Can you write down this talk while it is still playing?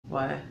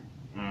Why?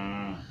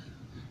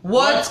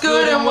 What's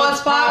good and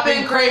what's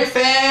poppin',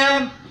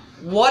 CrayFam?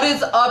 What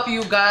is up,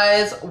 you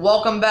guys?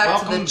 Welcome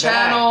back to the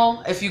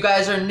channel. If you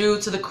guys are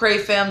new to the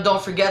CrayFam, don't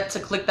forget to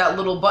click that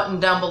little button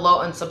down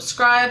below and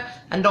subscribe.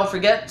 And don't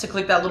forget to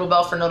click that little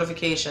bell for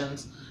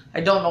notifications.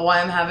 I don't know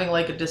why I'm having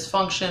like a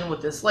dysfunction with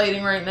this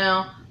lighting right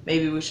now.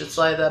 Maybe we should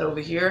slide that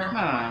over here.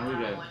 Nah, we're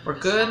good. We're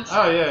good?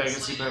 Oh yeah, I can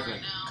see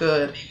perfect.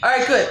 Good.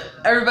 Alright, good.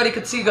 Everybody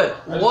could see good.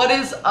 What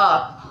is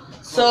up?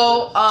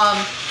 So,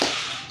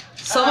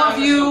 some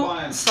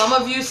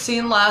of you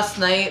seen last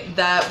night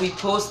that we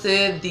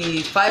posted the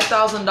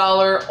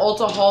 $5,000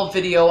 Ulta haul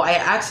video. I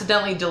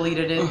accidentally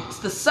deleted it. It's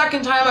the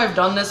second time I've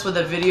done this with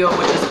a video,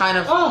 which is kind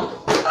of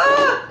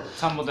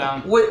Tumble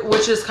down.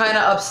 Which is kind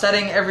of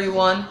upsetting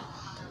everyone.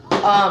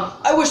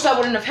 I wish that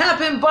wouldn't have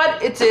happened,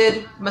 but it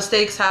did.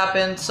 Mistakes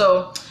happen.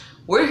 So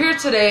we're here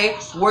today.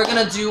 We're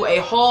gonna do a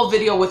haul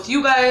video with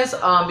you guys.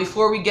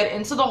 Before we get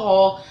into the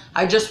haul,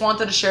 I just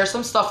wanted to share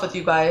some stuff with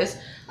you guys.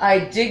 I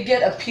did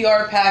get a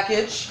PR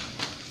package.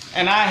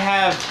 And I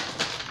have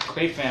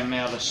CrayFam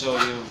mail to show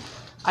you.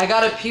 I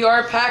got a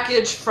PR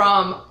package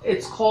from,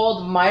 it's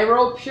called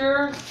Myro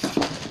Pure.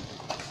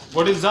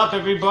 What is up,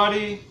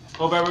 everybody?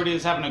 Hope everybody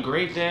is having a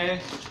great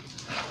day.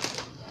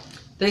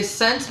 They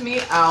sent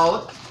me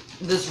out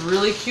this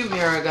really cute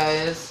mirror,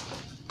 guys.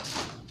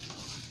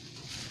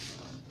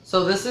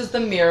 So this is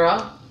the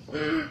mirror.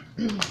 I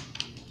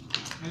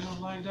don't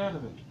like that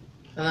of it.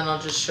 And then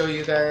I'll just show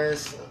you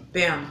guys.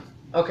 Bam.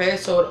 Okay,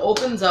 so it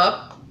opens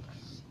up.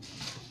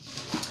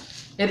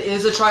 It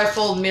is a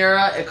trifold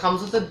mirror. It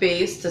comes with a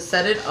base to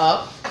set it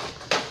up.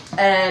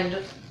 And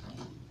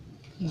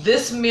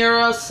this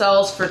mirror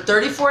sells for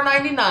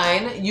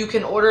 $34.99. You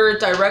can order it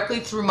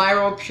directly through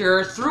Myro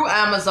Pure through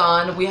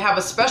Amazon. We have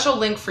a special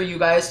link for you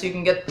guys so you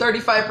can get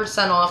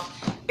 35%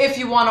 off if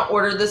you want to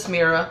order this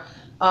mirror.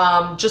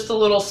 Just a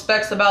little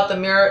specs about the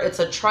mirror. It's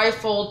a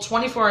trifold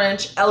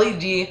 24-inch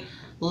LED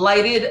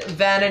lighted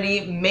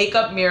vanity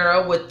makeup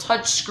mirror with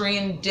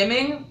touchscreen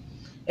dimming.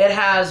 It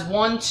has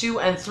 1, 2,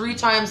 and 3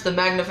 times the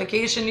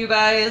magnification, you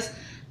guys.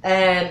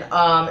 And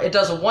it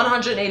does a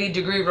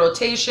 180-degree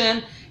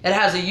rotation. It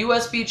has a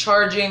USB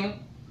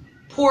charging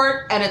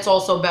port, and it's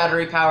also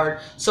battery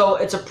powered. So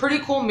it's a pretty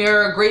cool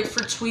mirror, great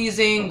for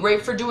tweezing,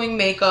 great for doing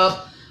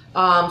makeup.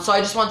 So I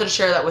just wanted to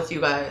share that with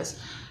you guys.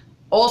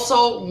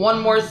 Also,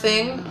 one more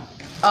thing.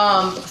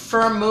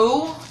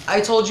 Firmoo, I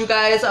told you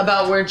guys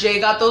about where Jay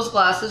got those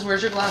glasses.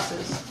 Where's your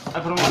glasses? I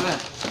put them on there.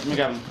 Let me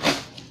get them.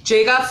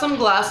 Jay got some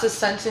glasses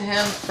sent to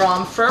him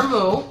from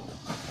Firmoo.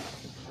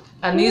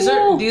 And these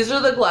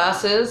are the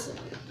glasses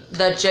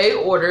that Jay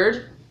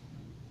ordered.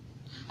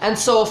 And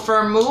so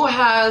Firmoo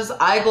has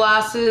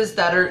eyeglasses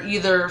that are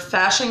either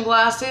fashion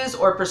glasses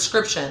or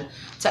prescription.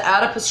 To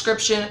add a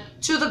prescription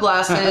to the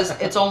glasses,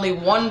 it's only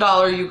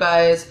 $1, you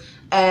guys.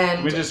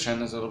 And let me just turn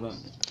this a little bit.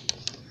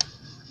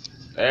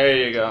 There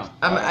you go.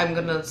 I'm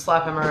gonna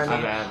slap him already.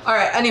 Okay.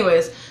 Alright,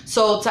 anyways,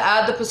 so to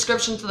add the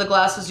prescription to the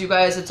glasses, you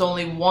guys, it's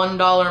only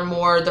 $1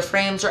 more. The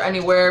frames are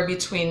anywhere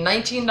between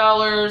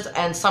 $19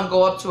 and some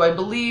go up to, I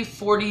believe,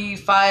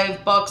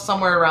 $45,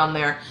 somewhere around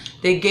there.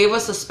 They gave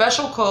us a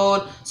special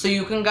code so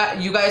you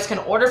guys can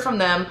order from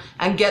them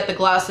and get the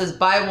glasses,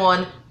 buy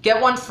one,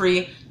 get one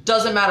free.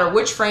 Doesn't matter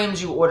which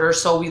frames you order.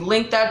 So we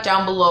linked that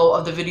down below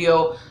of the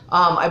video,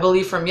 I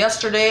believe from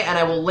yesterday, and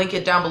I will link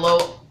it down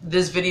below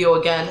this video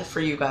again for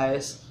you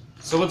guys.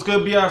 So what's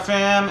good, BR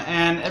fam,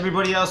 and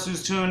everybody else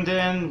who's tuned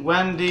in,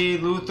 Wendy,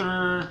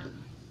 Luther,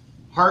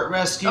 Heart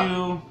Rescue.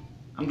 Oh.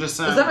 I'm just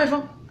saying. Is that my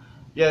phone?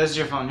 Yeah, this is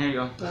your phone. Here you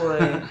go.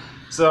 Boy.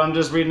 So I'm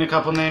just reading a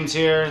couple names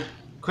here.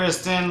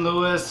 Kristen,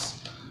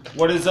 Lewis.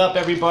 What is up,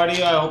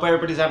 everybody? I hope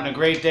everybody's having a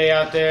great day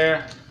out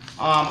there.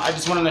 I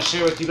just wanted to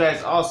share with you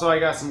guys also, I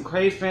got some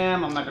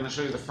CrayFam. I'm not going to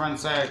show you the front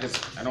side because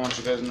I don't want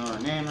you guys to know her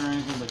name or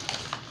anything.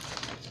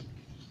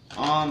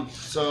 But,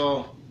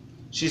 so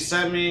she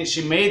sent me,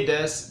 she made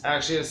this.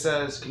 Actually, it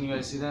says, can you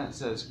guys see that? It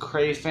says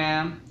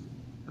CrayFam.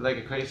 Like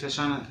a crayfish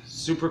on it.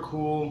 Super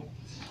cool.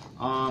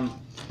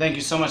 Thank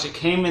you so much. It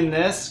came in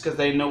this because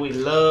they know we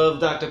love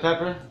Dr.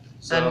 Pepper.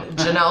 So. And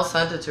Janelle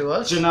sent it to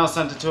us. Janelle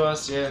sent it to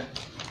us, yeah.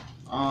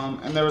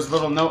 And there was a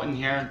little note in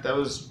here that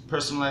was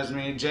personalized to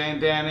me. Jay and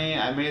Danny,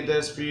 I made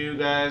this for you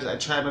guys. I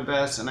tried my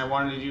best, and I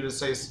wanted you to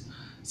say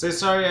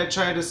sorry. I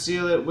tried to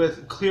seal it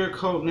with clear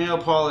coat nail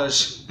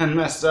polish and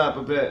messed up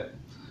a bit.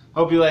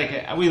 Hope you like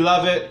it. We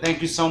love it.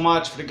 Thank you so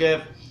much for the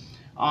gift.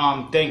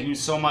 Thank you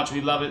so much.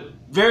 We love it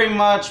very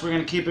much. We're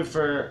gonna keep it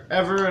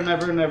forever and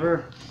ever and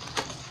ever,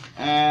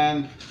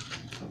 and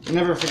we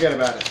never forget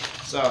about it.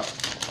 So,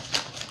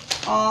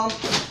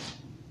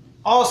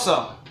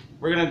 also.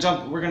 We're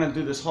gonna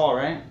do this haul,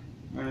 right?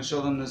 We're gonna show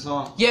them this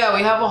haul. Yeah,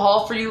 we have a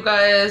haul for you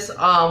guys.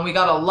 We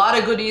got a lot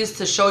of goodies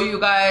to show you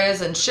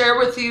guys and share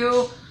with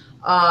you.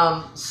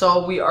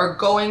 So we are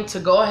going to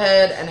go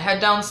ahead and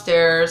head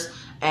downstairs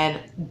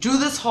and do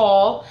this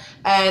haul.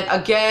 And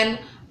again,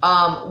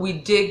 we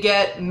did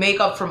get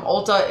makeup from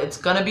Ulta. It's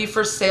gonna be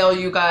for sale,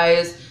 you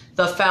guys.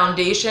 The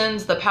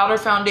foundations, the powder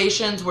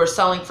foundations, we're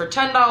selling for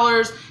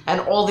 $10, and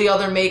all the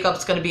other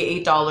makeup's gonna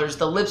be $8.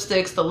 The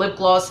lipsticks, the lip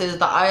glosses,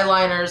 the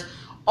eyeliners,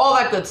 all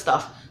that good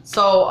stuff.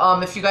 So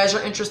if you guys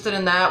are interested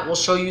in that, we'll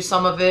show you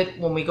some of it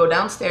when we go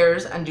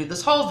downstairs and do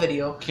this haul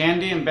video.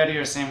 Candy and Betty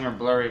are saying we're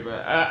blurry,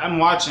 but I'm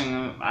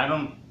watching. I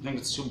don't think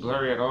it's too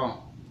blurry at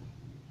all.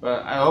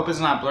 But I hope it's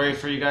not blurry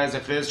for you guys.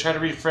 If it is, try to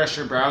refresh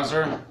your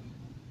browser.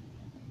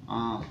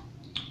 To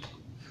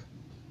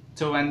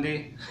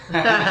Wendy.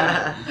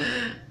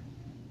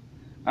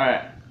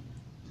 Alright.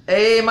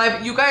 Hey,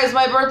 you guys,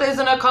 my birthday's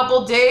in a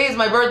couple days.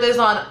 My birthday's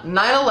on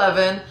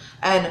 9/11,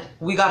 and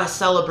we gotta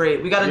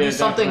celebrate. We gotta do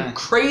something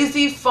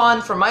crazy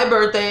fun for my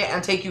birthday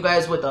and take you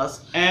guys with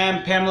us.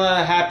 And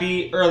Pamela,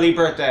 happy early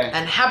birthday.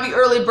 And happy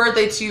early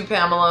birthday to you,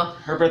 Pamela.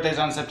 Her birthday's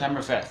on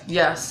September 5th.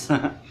 Yes.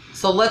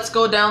 So let's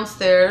go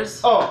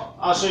downstairs. Oh,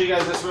 I'll show you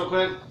guys this real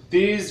quick.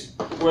 These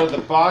were the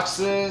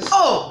boxes.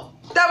 Oh!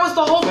 That was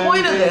the whole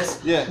point of this.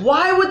 Yeah.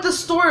 Why would the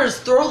stores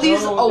throw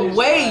these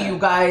away, you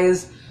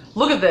guys?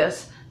 Look at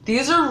this.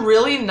 These are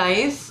really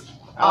nice.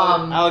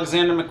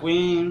 Alexander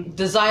McQueen.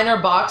 Designer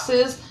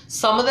boxes.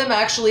 Some of them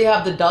actually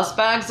have the dust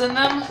bags in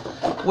them,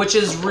 which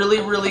is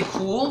really, really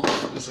cool.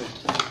 Let's see.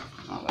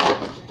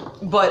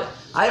 But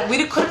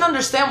we couldn't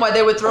understand why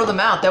they would throw them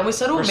out. Then we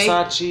said, oh,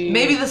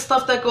 maybe the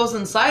stuff that goes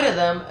inside of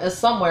them is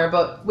somewhere,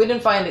 but we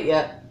didn't find it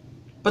yet.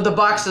 But the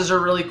boxes are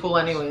really cool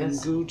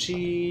anyways.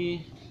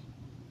 Gucci.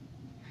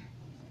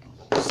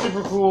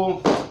 Super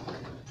cool.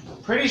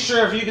 Pretty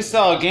sure if you could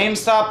sell a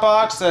GameStop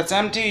box that's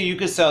empty, you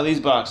could sell these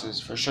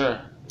boxes for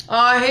sure.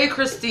 Hey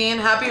Christine,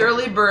 happy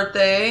early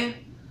birthday.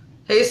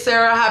 Hey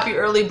Sarah, happy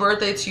early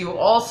birthday to you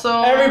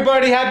also.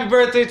 Everybody, happy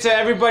birthday to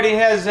everybody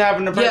has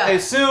having a birthday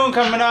soon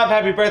coming up.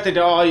 Happy birthday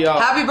to all y'all.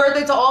 Happy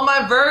birthday to all my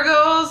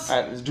Virgos.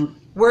 Alright, let's do it.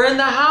 We're in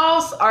the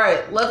house.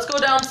 Alright, let's go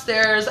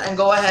downstairs and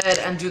go ahead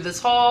and do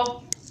this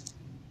haul.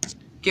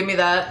 Give me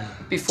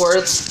that before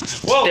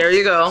it's... Whoa. There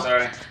you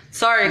go.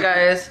 Sorry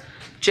guys.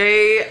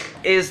 Jay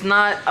is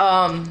not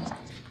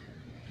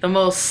the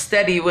most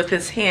steady with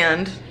his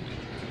hand.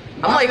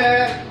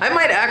 I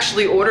might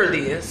actually order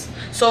these.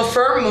 So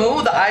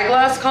Firmoo, the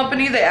eyeglass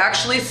company, they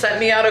actually sent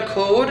me out a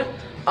code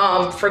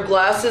for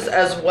glasses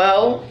as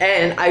well,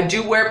 and I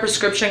do wear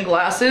prescription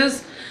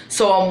glasses,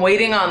 so I'm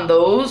waiting on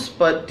those.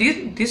 But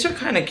these are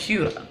kind of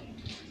cute.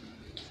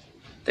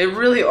 They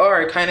really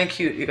are kind of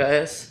cute, you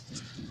guys.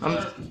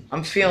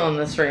 I'm feeling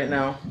this right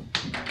now.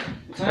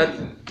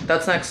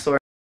 That's next door.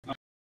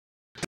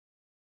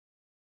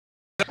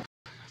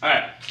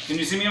 Alright, can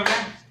you see me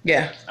okay?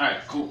 Yeah.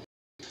 Alright, cool.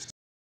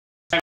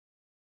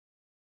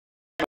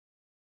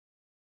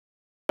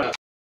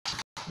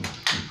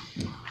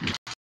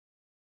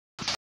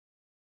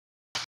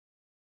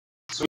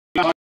 So we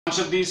got a bunch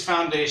of these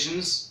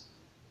foundations.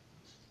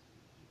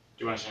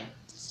 Do you want to share?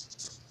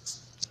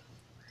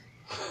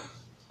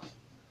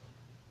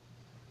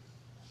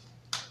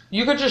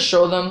 You could just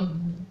show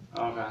them.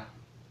 Okay.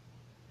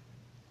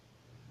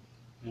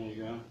 There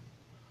you go.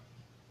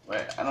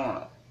 Wait, I don't want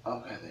to.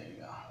 Okay, there you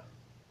go.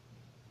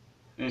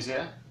 Can you see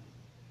that?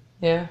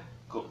 Yeah.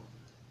 Cool.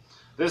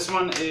 This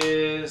one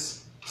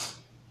is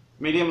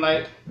medium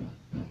light.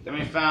 Then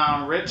we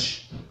found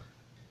rich.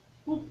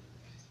 Whoop.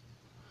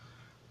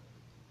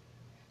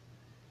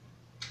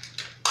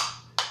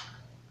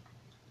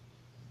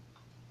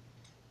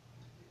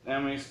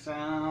 Then we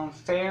found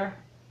fair.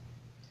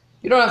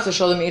 You don't have to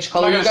show them each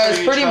color. You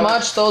guys, pretty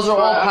much, those are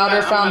all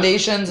powder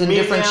foundations in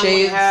different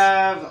shades. We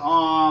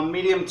have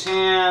medium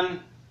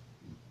tan,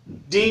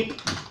 deep,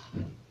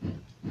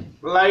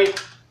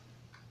 light,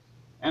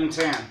 and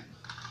tan.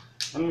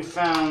 Then we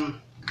found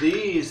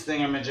these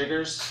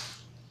thingamajiggers.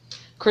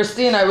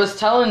 Christine, I was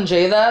telling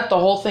Jay that the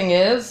whole thing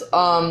is,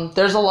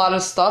 there's a lot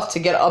of stuff to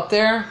get up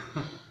there.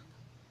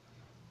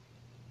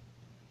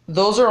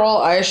 Those are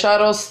all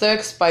eyeshadow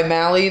sticks by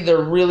Mally.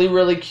 They're really,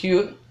 really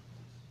cute.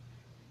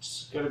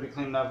 Just gotta be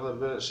cleaned up a little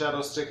bit.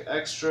 Shadow stick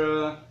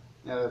extra.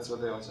 Yeah, that's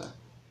what they all say.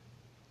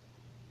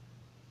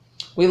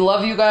 We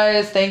love you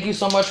guys. Thank you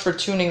so much for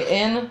tuning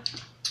in.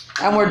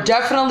 And we're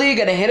definitely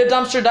going to hit a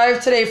dumpster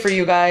dive today for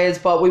you guys.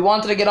 But we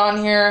wanted to get on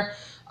here,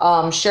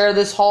 share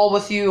this haul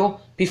with you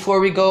before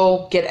we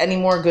go get any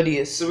more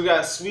goodies. So we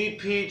got Sweet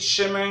Peach,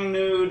 Shimmering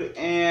Nude,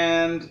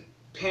 and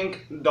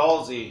Pink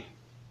Dalsy.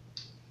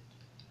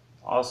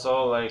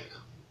 Also, like,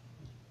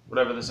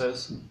 whatever this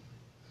is. You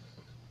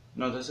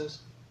know what this is?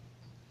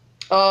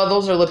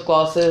 Those are lip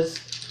glosses.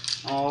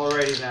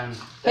 Alrighty then.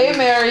 Hey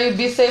Mary,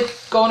 be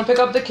safe going to pick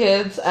up the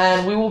kids,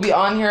 and we will be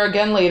on here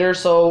again later,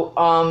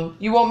 so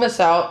you won't miss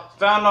out.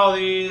 Found all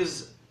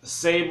these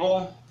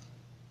Sable.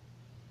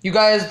 You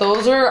guys,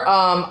 those are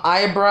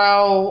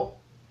eyebrow,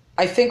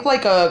 I think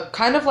like a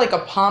kind of like a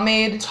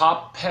pomade.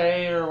 Top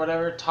Pay or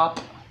whatever. Top.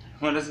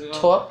 What is it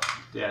called? Taupe.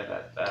 Yeah,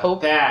 that.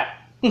 Taupe. That.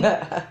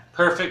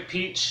 Perfect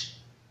Peach.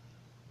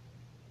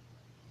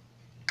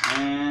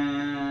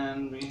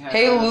 And we have.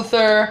 Hey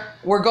Luther,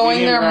 we're going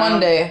there brown.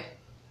 Monday.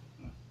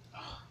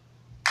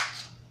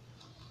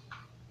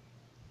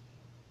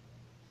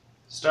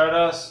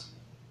 Stardust.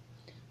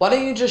 Why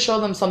don't you just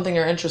show them something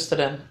you're interested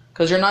in?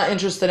 Because you're not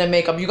interested in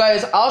makeup. You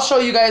guys, I'll show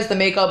you guys the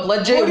makeup.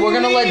 We're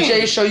gonna let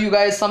Jay show you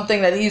guys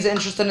something that he's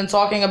interested in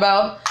talking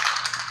about.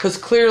 Because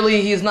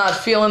clearly he's not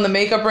feeling the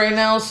makeup right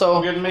now, so...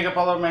 I'm getting makeup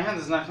all over my hands,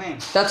 it's not clean.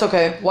 That's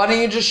okay. Why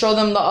don't you just show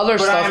them the other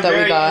stuff that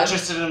we got? I'm very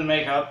interested in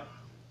makeup.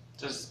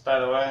 Just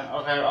by the way.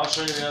 Okay, I'll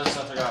show you the other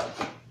stuff I got.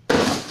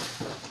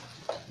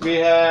 We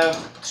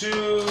have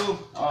two...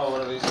 Oh,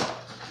 what are these?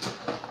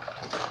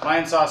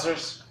 Wine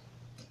saucers.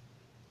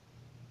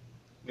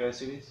 You guys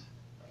see these?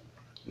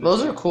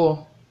 Those are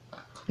cool.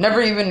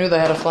 Never even knew they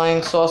had a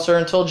flying saucer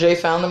until Jay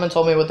found them and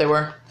told me what they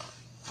were.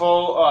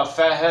 Full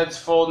fat heads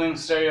folding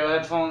stereo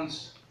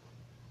headphones.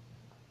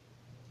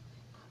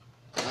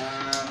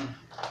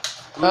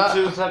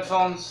 Bluetooth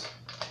headphones.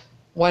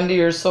 Wendy,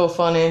 you're so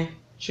funny.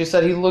 She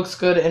said he looks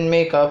good in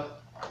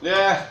makeup.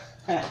 Yeah.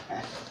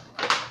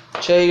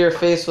 Jay, your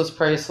face was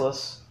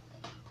priceless.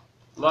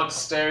 Lux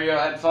stereo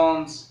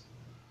headphones.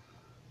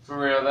 For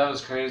real, that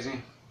was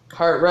crazy.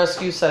 Heart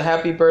Rescue said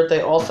happy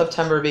birthday, all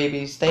September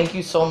babies. Thank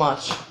you so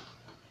much.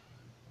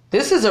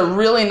 This is a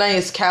really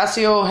nice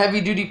Casio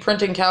heavy-duty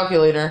printing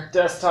calculator.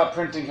 Desktop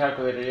printing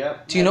calculator,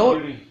 yep. Do you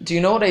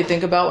know what I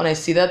think about when I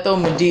see that though?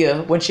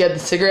 Medea, when she had the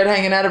cigarette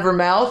hanging out of her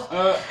mouth,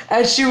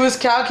 and she was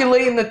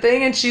calculating the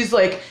thing, and she's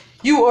like,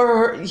 he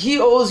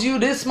owes you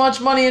this much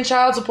money in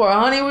child support.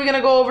 Honey, we're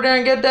gonna go over there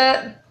and get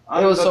that?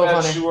 It was so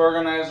funny. Shoe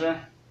organizer.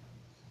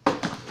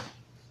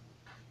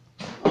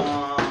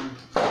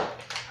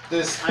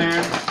 This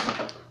iron.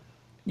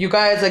 You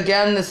guys,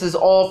 again, this is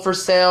all for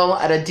sale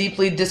at a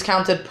deeply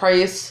discounted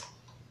price.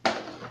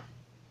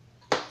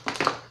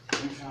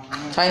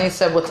 Tiny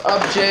said, what's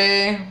up,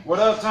 Jay? What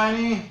up,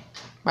 Tiny?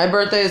 My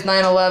birthday is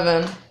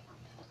 9/11.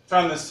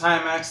 Found this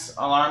Timex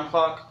alarm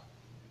clock.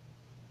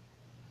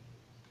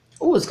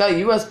 Oh, it's got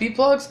USB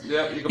plugs?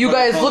 Yep. You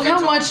guys, look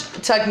how much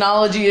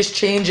technology is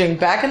changing.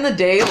 Back in the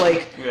day,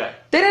 like,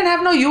 they didn't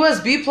have no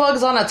USB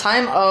plugs on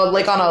a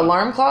like on an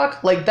alarm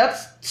clock. Like,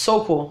 that's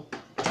so cool.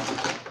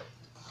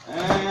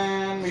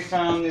 And we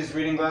found these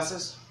reading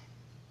glasses.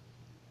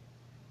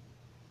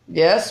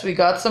 Yes, we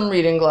got some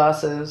reading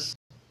glasses.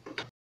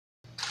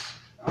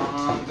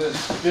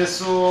 The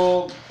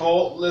Bissell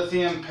Bolt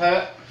Lithium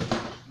PET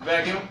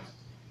vacuum.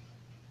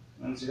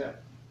 Let me see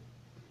that.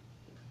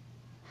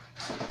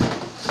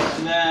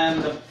 And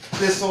then the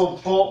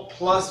Bissell Bolt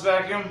Plus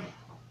vacuum.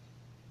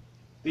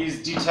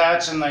 These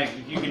detach and like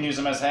you can use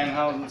them as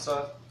handheld and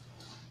stuff.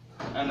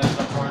 And there's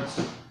no cords.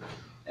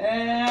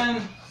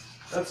 And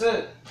that's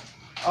it.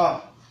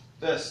 Oh,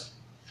 this.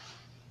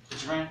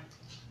 Did you bring it?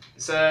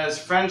 It says,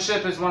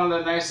 friendship is one of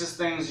the nicest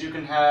things you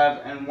can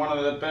have and one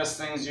of the best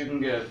things you can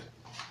give.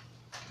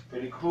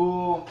 Pretty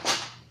cool.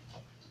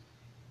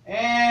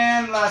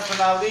 And last but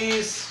not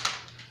least,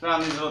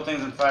 found these little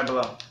things in Five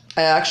Below.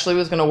 I actually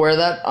was going to wear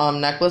that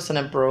necklace and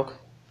it broke.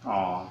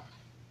 Aww.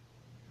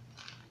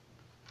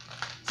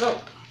 So,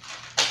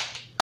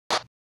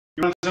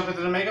 you want to jump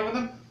into the makeup with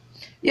them?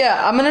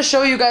 Yeah, I'm going to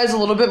show you guys a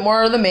little bit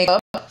more of the makeup.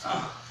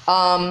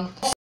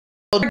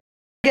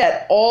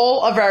 Get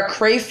all of our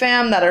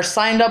CrayFam that are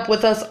signed up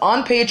with us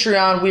on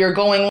Patreon. We are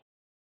going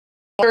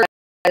we're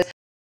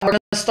going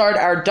to start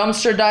our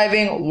dumpster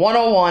diving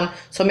 101.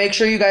 So make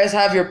sure you guys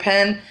have your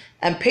pen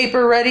and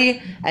paper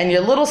ready and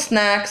your little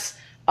snacks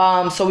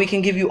so we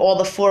can give you all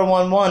the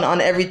 411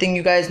 on everything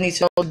you guys need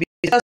to know to be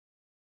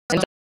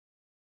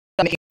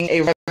making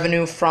a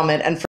revenue from it.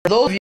 And for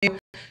those of you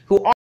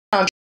who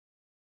aren't,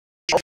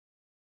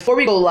 before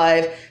we go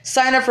live,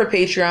 sign up for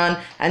Patreon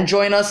and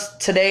join us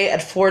today at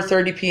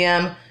 4:30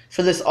 p.m.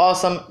 for this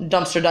awesome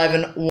dumpster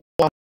diving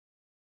 101.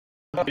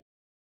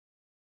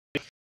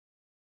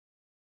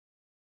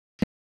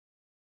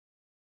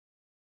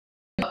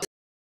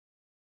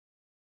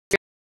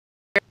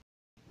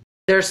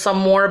 There's some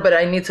more, but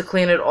I need to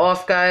clean it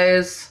off,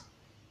 guys.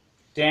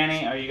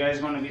 Danny, are you guys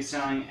going to be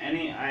selling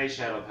any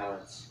eyeshadow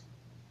palettes?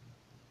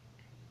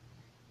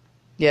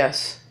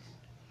 Yes.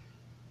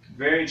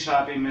 Very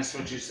choppy, missed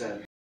what you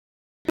said.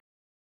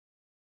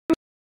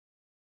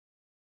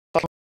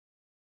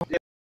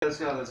 Let's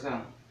go, let's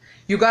go.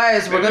 You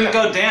guys, we're gonna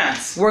go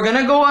dance. We're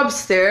gonna go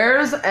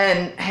upstairs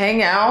and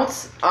hang out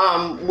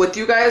with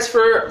you guys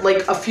for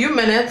like a few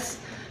minutes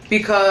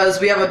because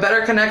we have a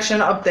better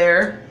connection up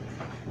there.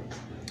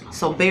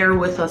 So bear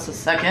with us a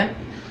second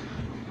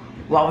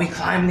while we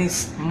climb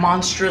these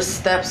monstrous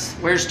steps.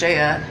 Where's Jay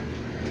at?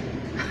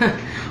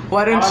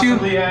 Why don't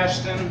Possibly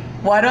Ashton.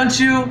 Why don't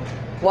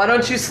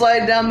you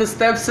slide down the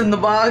steps in the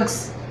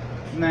box?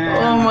 Nah.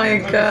 Oh my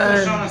God. God.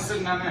 We're still showing us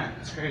sitting down there.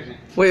 It's crazy.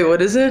 Wait,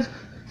 what is it?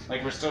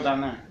 Like we're still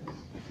down there.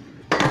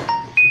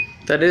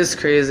 That is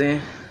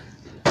crazy.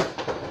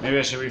 Maybe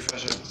I should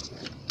refresh it.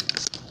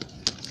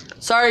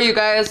 Sorry, you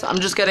guys. I'm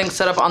just getting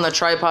set up on the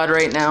tripod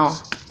right now.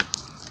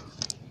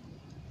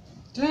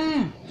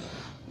 Damn.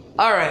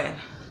 All right.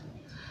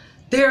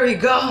 There we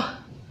go.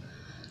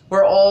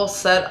 We're all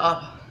set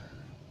up.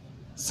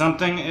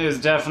 Something is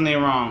definitely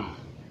wrong.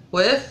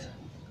 With?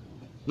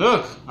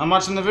 Look, I'm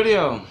watching the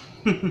video.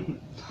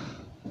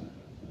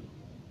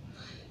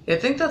 I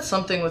think that's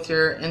something with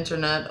your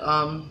internet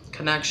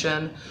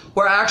connection.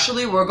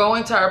 We're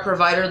going to our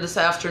provider this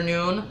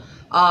afternoon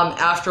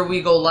after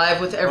we go live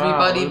with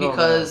everybody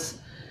because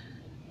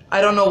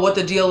I don't know what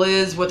the deal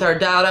is with our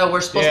data.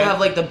 We're supposed to have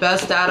like the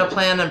best data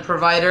plan and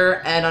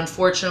provider, and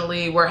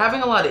unfortunately we're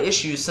having a lot of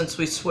issues since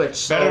we switched.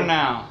 So, better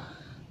now.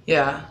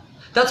 Yeah.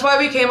 That's why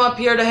we came up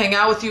here to hang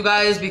out with you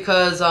guys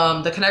because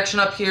the connection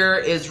up here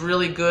is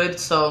really good.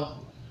 So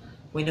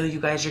we know you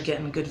guys are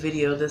getting good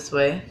video this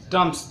way.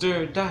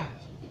 Dumpster dive.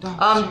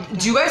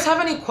 Do you guys have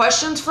any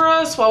questions for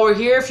us while we're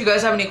here? If you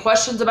guys have any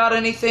questions about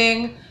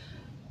anything.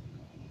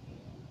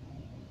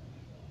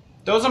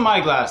 Those are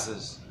my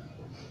glasses.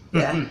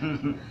 Yeah.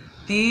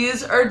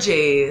 These are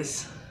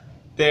Jay's.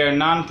 They're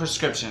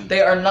non-prescription.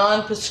 They are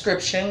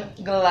non-prescription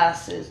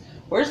glasses.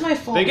 Where's my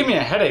phone? They give me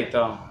a headache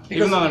though.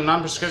 Even though they're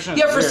non-prescription.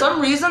 Yeah, for some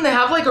reason they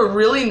have like a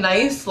really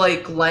nice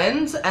like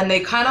lens and they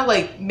kind of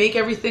like make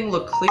everything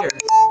look clear.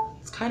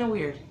 It's kind of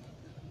weird.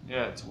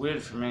 Yeah, it's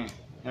weird for me.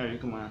 Here, you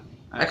can wear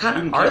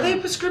them. Are they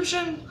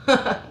prescription?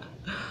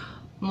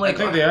 I'm like, I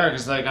think they are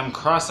because like I'm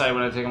cross-eyed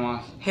when I take them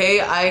off.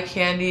 Hey, eye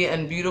candy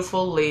and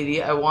beautiful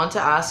lady, I want to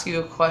ask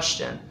you a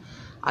question.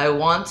 I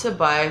want to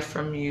buy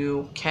from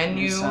you. Can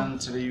you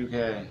send to the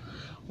UK?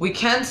 We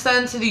can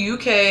send to the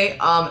UK.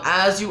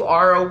 As you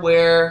are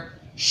aware,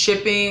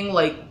 shipping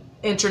like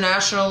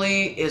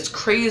internationally is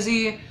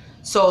crazy.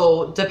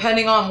 So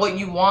depending on what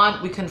you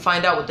want, we can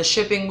find out what the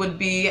shipping would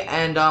be,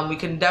 and we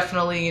can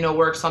definitely, you know,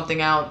 work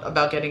something out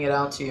about getting it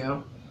out to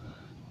you.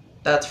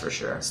 That's for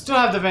sure. Still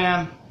have the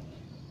van.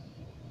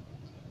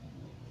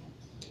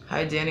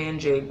 Hi, Danny and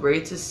Jay.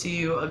 Great to see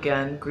you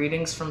again.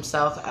 Greetings from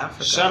South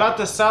Africa. Shout out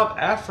to South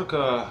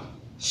Africa.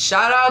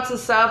 Shout out to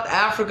South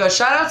Africa.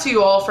 Shout out to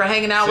you all for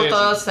hanging out with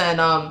us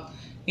and,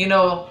 you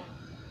know,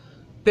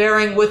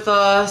 bearing with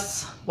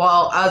us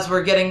while as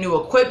we're getting new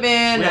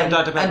equipment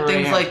and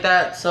things like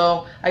that.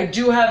 So I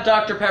do have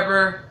Dr.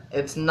 Pepper.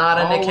 It's not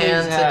in a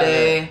can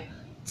today.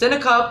 It's in a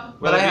cup,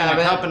 but I have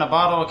it. In a cup, in a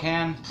bottle, a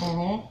can.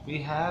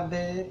 We have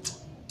it.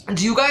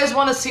 Do you guys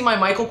want to see my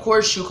Michael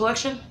Kors shoe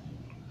collection?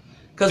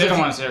 They don't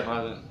want to see our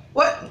closet.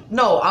 What?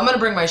 No, I'm going to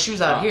bring my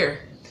shoes out here.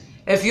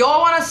 If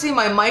y'all want to see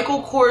my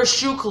Michael Kors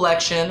shoe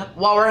collection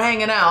while we're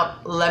hanging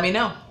out, let me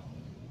know.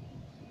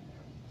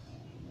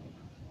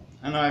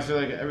 I know, I feel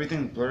like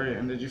everything's blurry.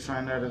 And did you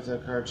find out if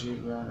that car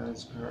cheat got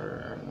his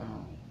car out of the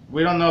hole?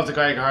 We don't know if the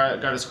guy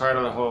got his car out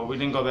of the hole. We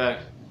didn't go back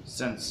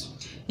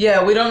since.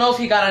 Yeah, we don't know if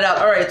he got it out.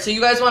 All right, so you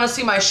guys want to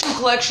see my shoe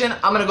collection?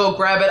 I'm going to go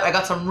grab it. I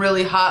got some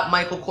really hot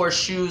Michael Kors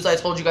shoes. I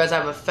told you guys I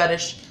have a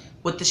fetish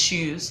with the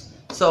shoes.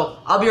 So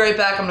I'll be right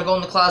back. I'm going to go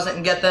in the closet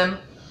and get them.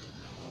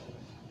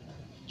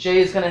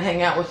 Jay's going to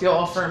hang out with you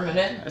all for a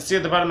minute. I see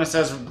at the bottom it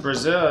says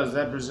Brazil. Is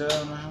that Brazil?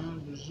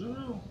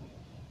 Brazil.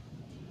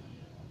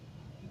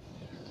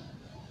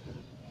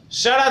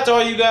 Shout out to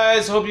all you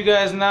guys. Hope you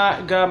guys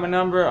got my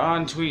number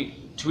on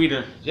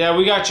Twitter. Yeah,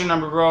 we got your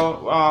number,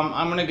 bro.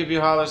 I'm going to give you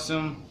a holler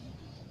soon.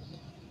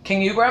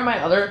 Can you grab my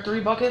other 3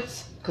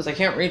 buckets? Because I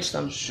can't reach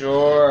them.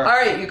 Sure. All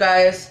right, you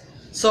guys.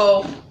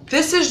 So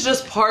this is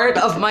just part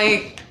of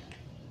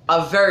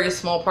a very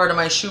small part of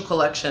my shoe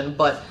collection,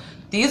 but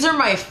these are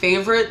my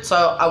favorite,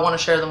 so I want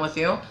to share them with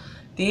you.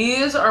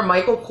 These are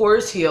Michael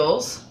Kors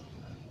heels,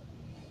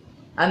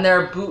 and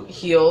they're boot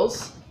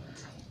heels.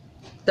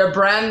 They're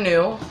brand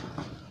new.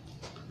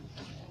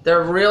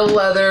 They're real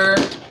leather.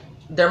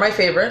 They're my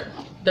favorite.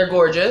 They're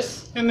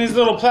gorgeous. In these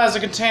little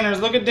plastic containers,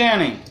 look at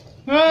Danny.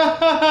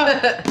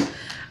 I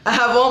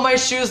have all my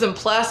shoes in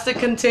plastic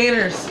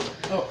containers.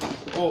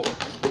 Oh.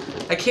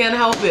 I can't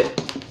help it.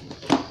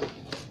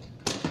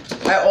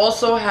 I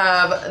also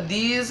have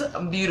these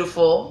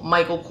beautiful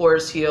Michael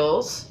Kors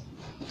heels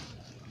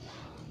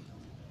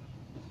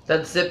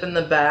that zip in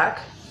the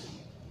back.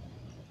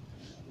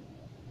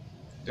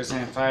 This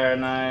ain't fire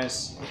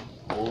nice.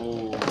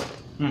 Oh.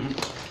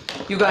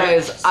 You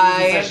guys,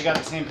 I got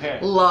the same pair.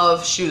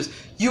 Love shoes.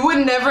 You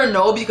would never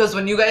know because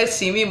when you guys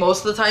see me,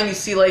 most of the time you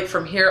see like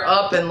from here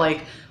up, and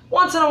like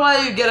once in a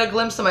while you get a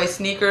glimpse of my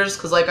sneakers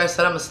because like I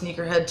said, I'm a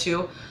sneakerhead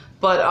too.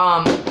 But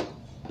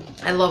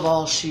I love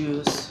all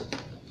shoes.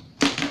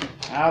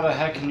 How the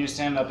heck can you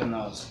stand up in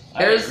those?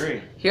 I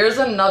agree. Here's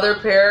another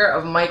pair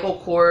of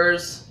Michael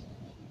Kors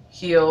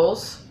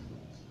heels.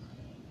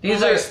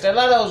 These are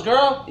stilettos,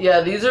 girl.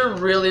 Yeah, these are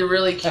really,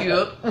 really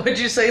cute. Would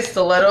you say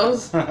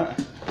stilettos?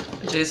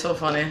 Jay's so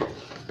funny.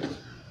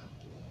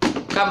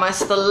 Got my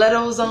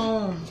stilettos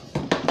on.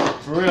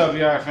 For real,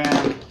 VR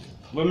fan.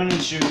 Women in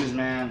shoes,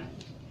 man.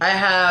 I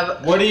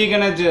have... What are you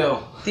gonna do?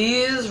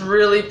 These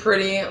really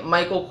pretty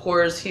Michael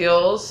Kors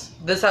heels.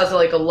 This has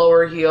like a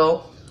lower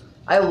heel.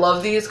 I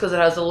love these because it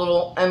has a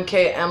little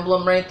MK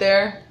emblem right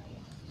there.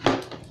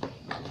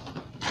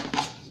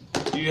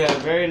 You have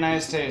very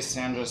nice taste,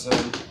 Sandra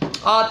said.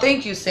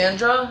 Thank you,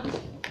 Sandra.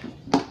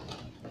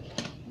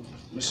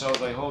 Michelle's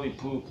like, holy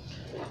poop.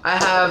 I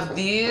have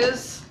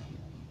these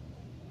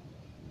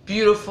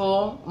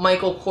beautiful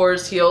Michael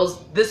Kors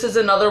heels. This is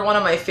another one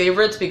of my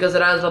favorites because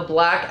it has the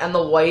black and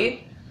the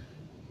white.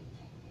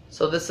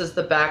 So this is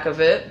the back of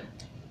it.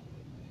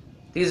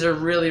 These are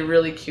really,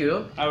 really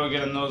cute. I would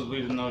get a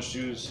nosebleed in those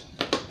shoes.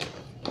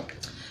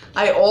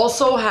 I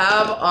also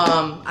have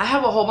I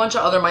have a whole bunch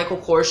of other Michael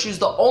Kors shoes.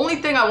 The only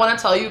thing I want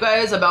to tell you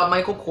guys about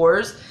Michael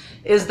Kors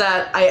is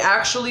that I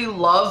actually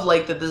love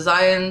like the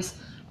designs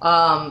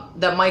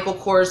that Michael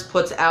Kors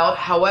puts out.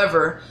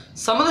 However,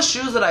 some of the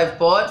shoes that I've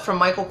bought from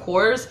Michael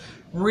Kors,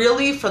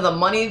 really for the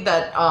money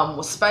that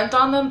was spent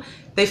on them,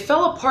 they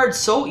fell apart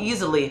so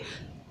easily.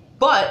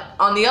 But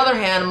on the other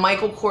hand,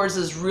 Michael Kors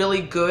is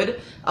really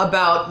good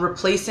about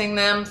replacing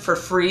them for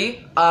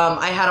free.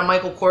 I had a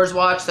Michael Kors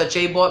watch that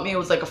Jay bought me. It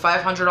was like a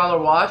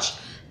 $500 watch,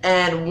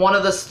 and one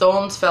of the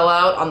stones fell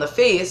out on the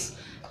face,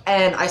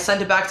 and I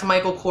sent it back to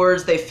Michael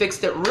Kors. They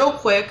fixed it real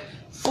quick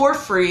for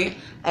free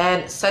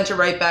and sent it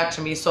right back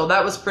to me. So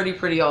that was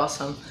pretty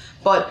awesome.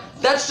 But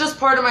that's just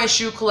part of my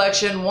shoe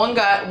collection. One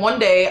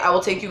day I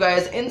will take you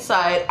guys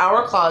inside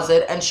our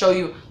closet and show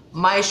you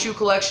my shoe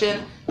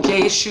collection,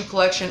 Jay's shoe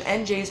collection,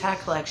 and Jay's hat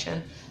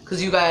collection,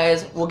 because you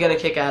guys will get a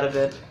kick out of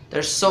it.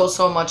 There's so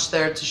much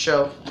there to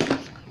show.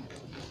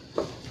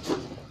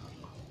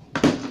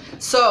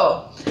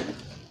 So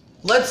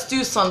let's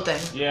do something.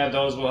 Yeah,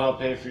 those will help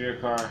pay for your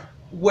car.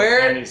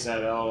 Where? And he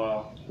said,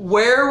 "LOL."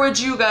 Where would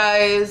you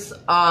guys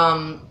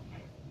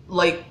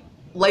like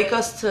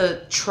us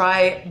to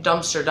try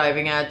dumpster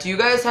diving at? Do you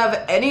guys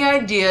have any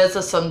ideas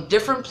of some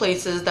different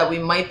places that we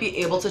might be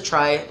able to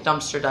try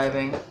dumpster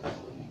diving?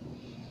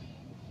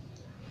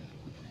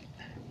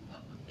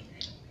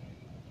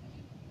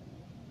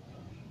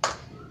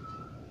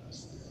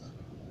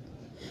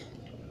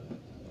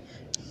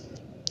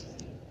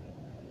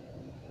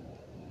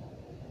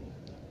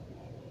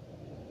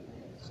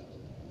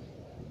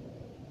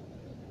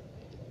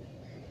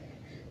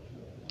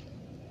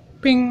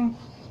 Ping.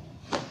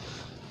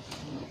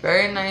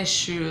 Very nice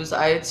shoes.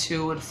 I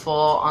too would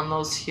fall on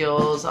those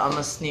heels. I'm a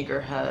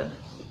sneakerhead.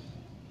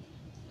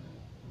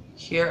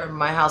 Here at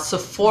my house,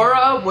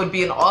 Sephora would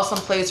be an awesome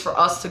place for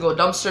us to go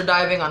dumpster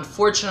diving.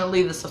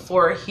 Unfortunately, the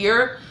Sephora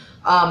here,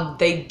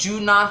 they do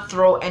not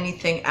throw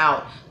anything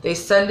out. They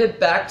send it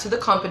back to the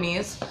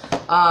companies.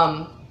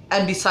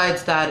 And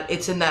besides that,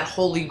 it's in that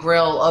holy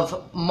grail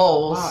of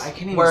moles. Wow, I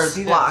can't even where it's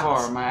see blocked. that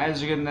far. My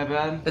eyes are getting that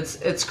bad.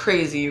 It's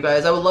crazy, you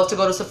guys. I would love to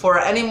go to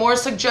Sephora. Any more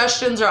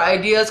suggestions or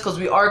ideas? Because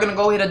we are going to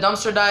go hit a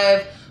dumpster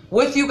dive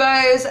with you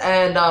guys.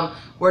 And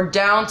we're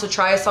down to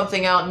try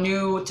something out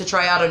new, to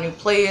try out a new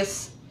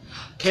place.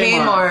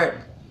 Kmart.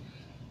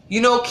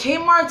 You know,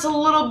 Kmart's a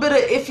little bit of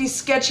iffy,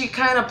 sketchy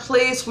kind of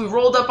place. We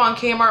rolled up on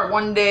Kmart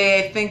one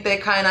day. I think they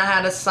kind of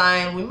had a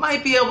sign. We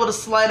might be able to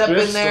slide up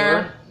in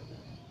there.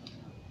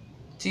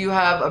 Do you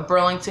have a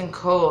Burlington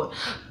coat?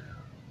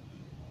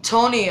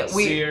 Tony,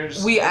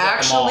 we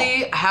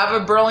actually have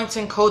a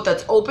Burlington coat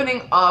that's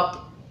opening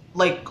up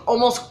like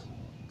almost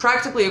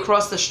practically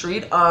across the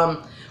street.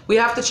 We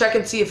have to check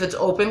and see if it's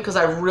open because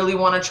I really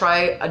want to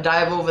try a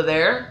dive over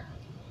there.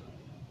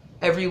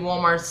 Every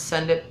Walmart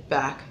send it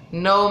back.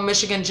 No,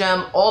 Michigan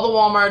Gem, all the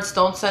Walmarts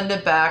don't send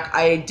it back.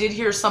 I did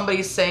hear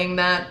somebody saying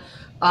that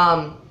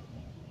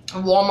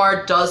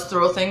Walmart does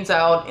throw things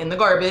out in the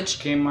garbage.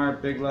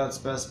 Kmart, Big Lots,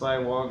 Best Buy,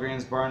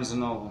 Walgreens, Barnes &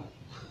 Noble.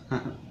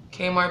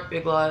 Kmart,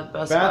 Big Lot,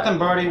 Best Buy. Bath and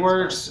Body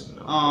Works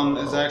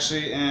is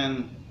actually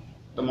in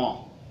the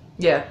mall.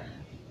 Yeah.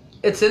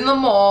 It's in the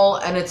mall,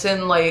 and it's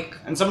in like...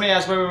 And somebody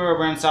asked where we were.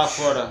 We're in South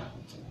Florida.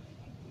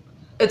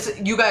 It's,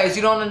 you guys,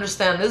 you don't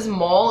understand. This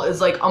mall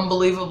is like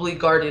unbelievably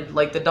guarded.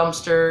 Like the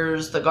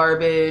dumpsters, the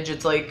garbage.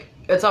 It's like,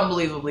 it's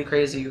unbelievably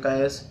crazy, you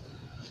guys.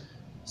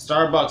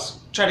 Starbucks.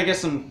 Try to get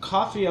some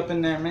coffee up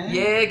in there, man.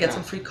 Yeah, get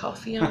some free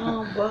coffee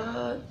on,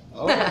 what?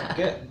 Oh,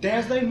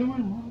 dance like doing,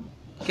 Mom.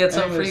 Get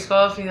some free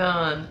coffee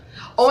on.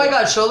 Oh my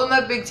God, show them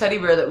that big teddy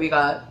bear that we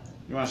got.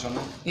 You want to show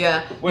them?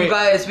 Yeah. Wait. You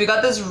guys, we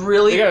got this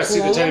really cool... You gotta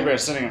see the teddy bear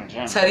sitting on the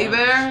chair. Teddy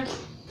bear.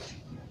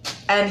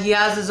 And he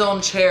has his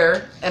own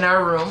chair in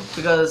our room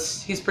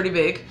because he's pretty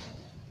big.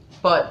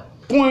 But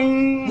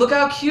boing. Look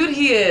how cute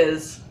he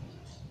is.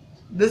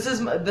 This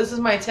is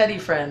my teddy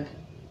friend.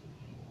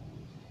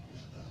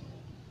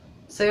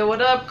 Say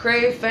what up,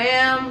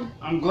 CrayFam.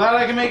 I'm glad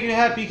I can make you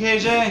happy,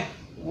 KJ.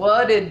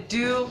 What it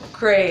do,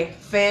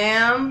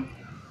 CrayFam?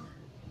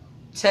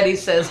 Teddy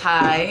says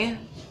hi.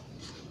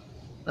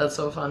 That's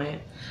so funny.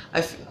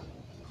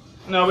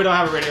 No, we don't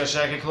have a Radio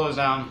Shack. It closed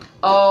down.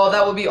 Oh,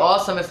 that would be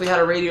awesome if we had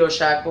a Radio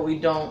Shack, but we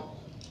don't.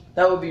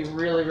 That would be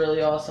really,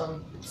 really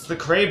awesome. It's the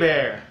Cray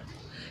Bear.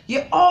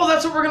 Yeah. Oh,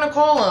 that's what we're gonna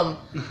call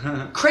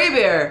him. Cray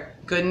Bear.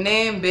 Good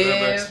name,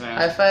 babe.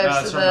 High fives no,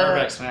 it's to from that.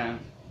 Urbex fan.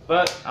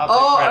 But I'll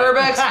take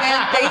Urbex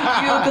fan,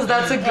 thank you, because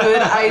that's a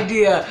good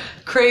idea.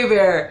 Cray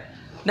Bear.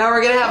 Now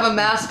we're gonna have a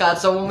mascot,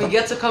 so when we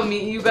get to come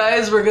meet you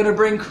guys, we're gonna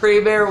bring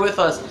Cray Bear with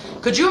us.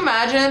 Could you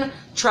imagine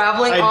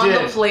traveling on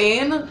the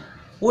plane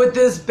with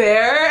this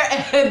bear?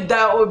 And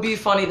that would be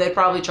funny. They'd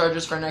probably charge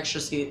us for an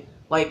extra seat.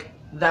 Like,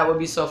 that would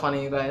be so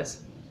funny, you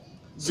guys.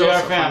 So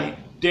funny.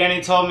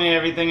 Danny told me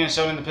everything and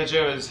showed me the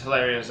picture. It was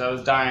hilarious. I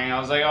was dying. I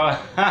was like,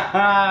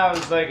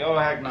 oh,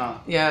 heck no.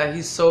 Yeah,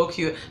 he's so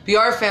cute.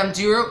 BR fam,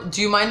 do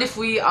you mind if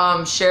we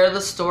share the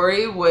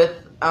story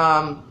with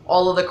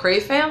all of the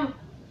CrayFam?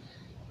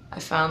 I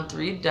found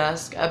 3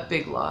 desks at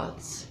Big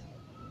Lots,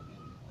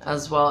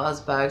 as well as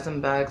bags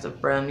and bags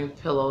of brand new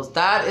pillows.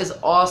 That is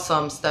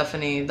awesome,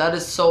 Stephanie. That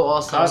is so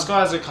awesome. Costco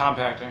has a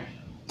compactor.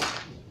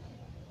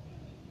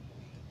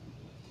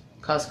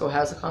 Costco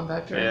has a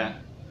compactor? Yeah.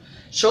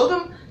 Show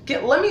them.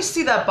 Let me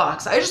see that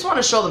box. I just want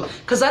to show them.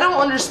 Because I don't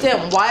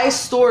understand why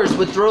stores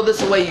would throw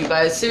this away, you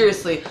guys.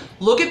 Seriously.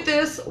 Look at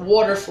this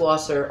water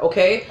flosser,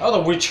 okay?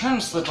 Oh, the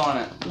return slip on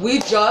it. We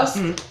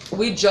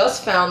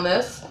just found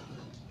this.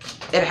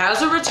 It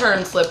has a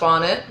return slip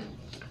on it.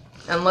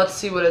 And let's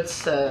see what it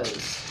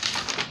says.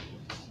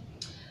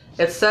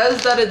 It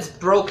says that it's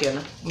broken.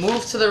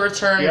 Move to the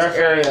returns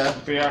area.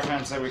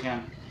 BR said we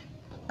can.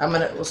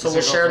 We'll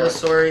share the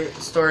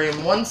story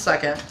in 1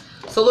 second.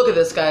 So look at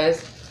this,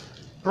 guys.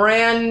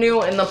 Brand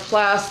new in the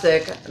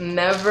plastic,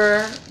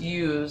 never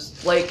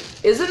used. Like,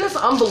 isn't this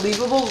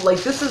unbelievable? Like,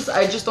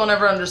 I just don't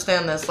ever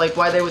understand this. Like,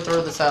 why they would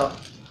throw this out.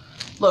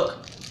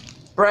 Look,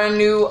 brand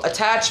new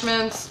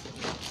attachments.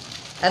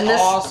 And this,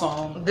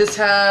 awesome. This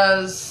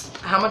has,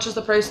 how much is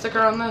the price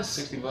sticker on this?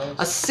 $60.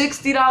 A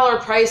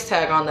 $60 price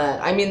tag on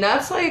that. I mean,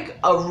 that's like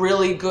a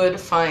really good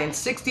find.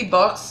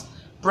 $60,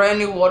 brand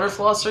new water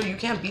flosser. You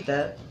can't beat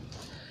that.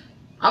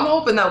 I'm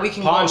hoping that we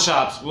can Pawn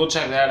shops, we'll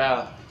check that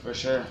out. For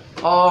sure.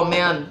 Oh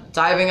man,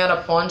 diving at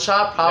a pawn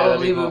shop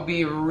probably would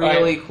be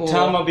really cool.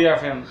 Tell them about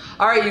BR-Fam.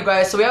 Alright, you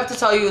guys, so we have to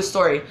tell you a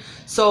story.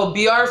 So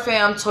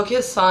BR-Fam took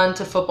his son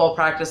to football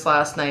practice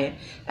last night.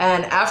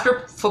 And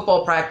after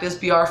football practice,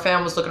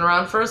 BR-Fam was looking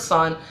around for his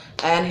son.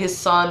 And his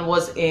son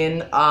was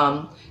in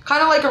kind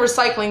of like a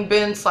recycling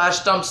bin /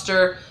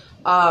 dumpster.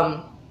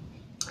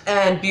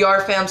 And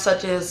BR-Fam said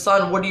to his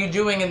son, "What are you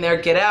doing in there?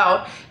 Get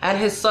out." And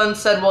his son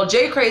said, "Well,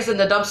 Jay Cray's in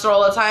the dumpster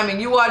all the time and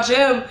you watch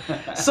him."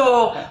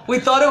 So we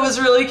thought it was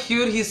really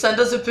cute. He sent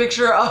us a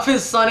picture of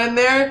his son in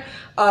there.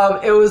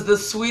 It was the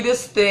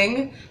sweetest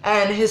thing.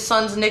 And his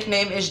son's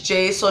nickname is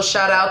Jay. So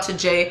shout out to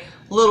Jay,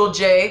 little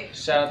Jay.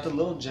 Shout out to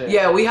little Jay.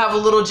 Yeah, we have a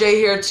little Jay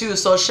here too.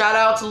 So shout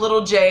out to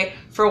little Jay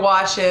for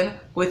watching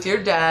with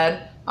your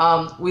dad.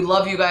 We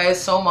love you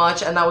guys so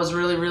much. And that was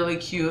really, really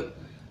cute.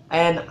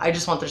 And I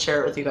just wanted to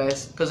share it with you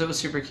guys because it was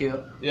super cute.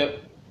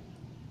 Yep.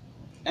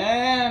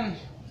 And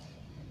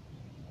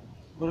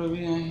what are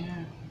we on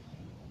here?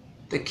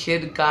 The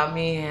kid got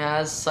me. He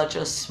has such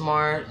a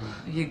smart.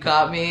 He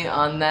got me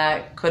on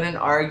that. Couldn't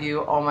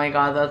argue. Oh my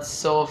god, that's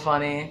so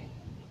funny.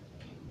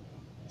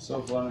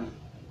 So funny.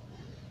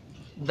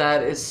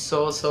 That is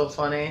so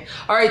funny.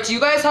 All right, do you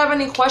guys have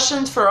any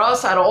questions for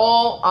us at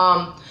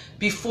all?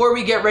 Before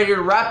we get ready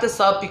to wrap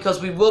this up,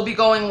 because we will be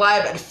going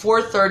live at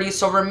 4:30.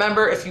 So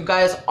remember, if you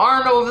guys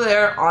aren't over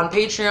there on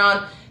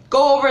Patreon,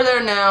 go over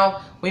there now.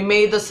 We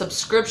made the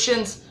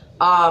subscriptions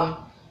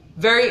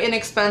very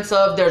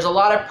inexpensive. There's a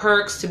lot of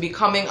perks to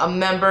becoming a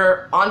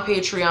member on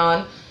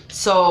Patreon.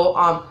 So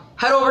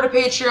head over to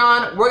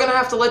Patreon. We're gonna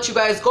have to let you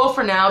guys go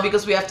for now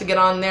because we have to get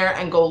on there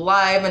and go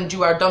live and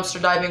do our dumpster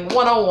diving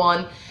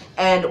 101.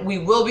 And we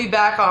will be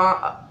back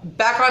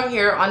on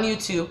here on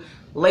YouTube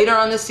later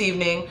on this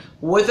evening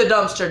with a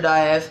dumpster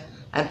dive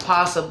and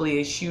possibly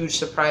a huge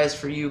surprise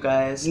for you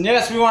guys.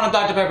 Yes, we want a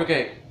Dr. Pepper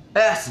cake.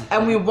 Yes,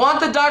 and we want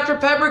the Dr.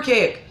 Pepper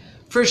cake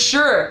for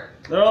sure.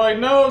 They're like,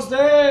 no,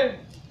 stay.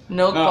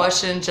 No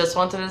question, just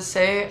wanted to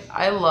say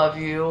I love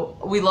you.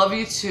 We love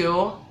you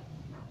too.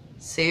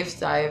 Safe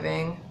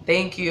diving.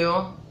 Thank you.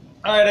 All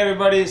right,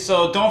 everybody,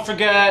 so don't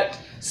forget,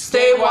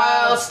 stay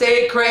wild,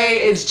 stay cray.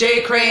 It's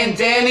Jay, Cray, and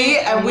Danny,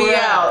 and we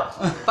out.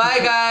 Bye,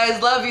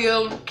 guys. Love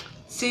you.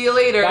 See you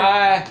later.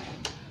 Bye.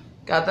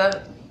 Got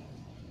that?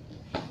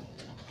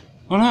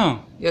 Oh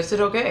no. Yes,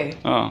 it's okay.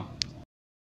 Oh.